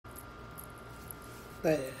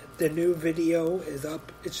The new video is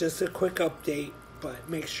up. It's just a quick update, but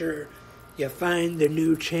make sure you find the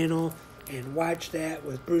new channel and watch that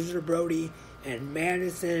with Bruiser Brody and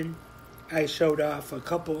Madison. I showed off a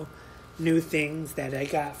couple new things that I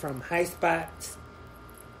got from High Spots.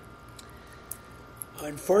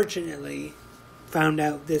 Unfortunately, found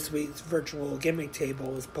out this week's virtual gimmick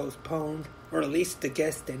table was postponed, or at least the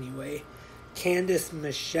guest anyway. Candice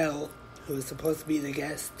Michelle, who was supposed to be the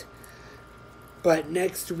guest. But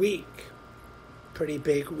next week, pretty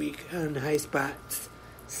big week on High Spots.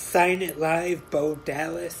 Sign It Live, Bo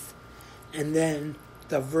Dallas, and then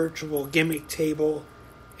the virtual gimmick table,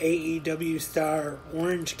 AEW star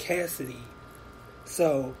Orange Cassidy.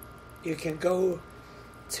 So you can go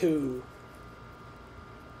to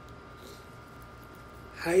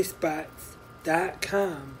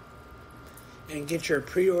highspots.com and get your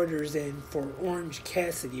pre-orders in for Orange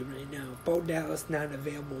Cassidy right now. Bo Dallas not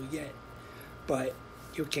available yet, but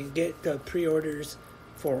you can get the pre-orders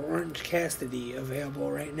for Orange Cassidy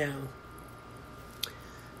available right now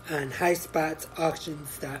on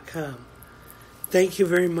highspotsauctions.com. Thank you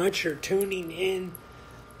very much for tuning in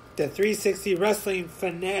to 360 Wrestling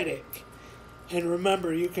Fanatic. And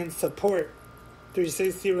remember, you can support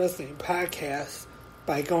 360 Wrestling Podcast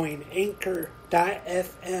by going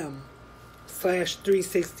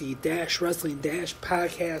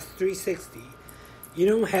anchor.fm/360-wrestling-podcast 360. You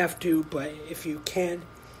don't have to, but if you can,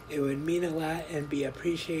 it would mean a lot and be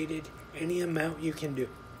appreciated. Any amount you can do.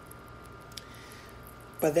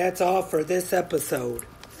 But that's all for this episode.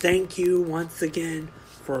 Thank you once again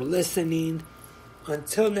for listening.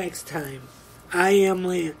 Until next time, I am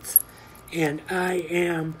Lance, and I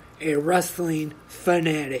am a wrestling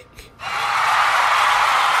fanatic.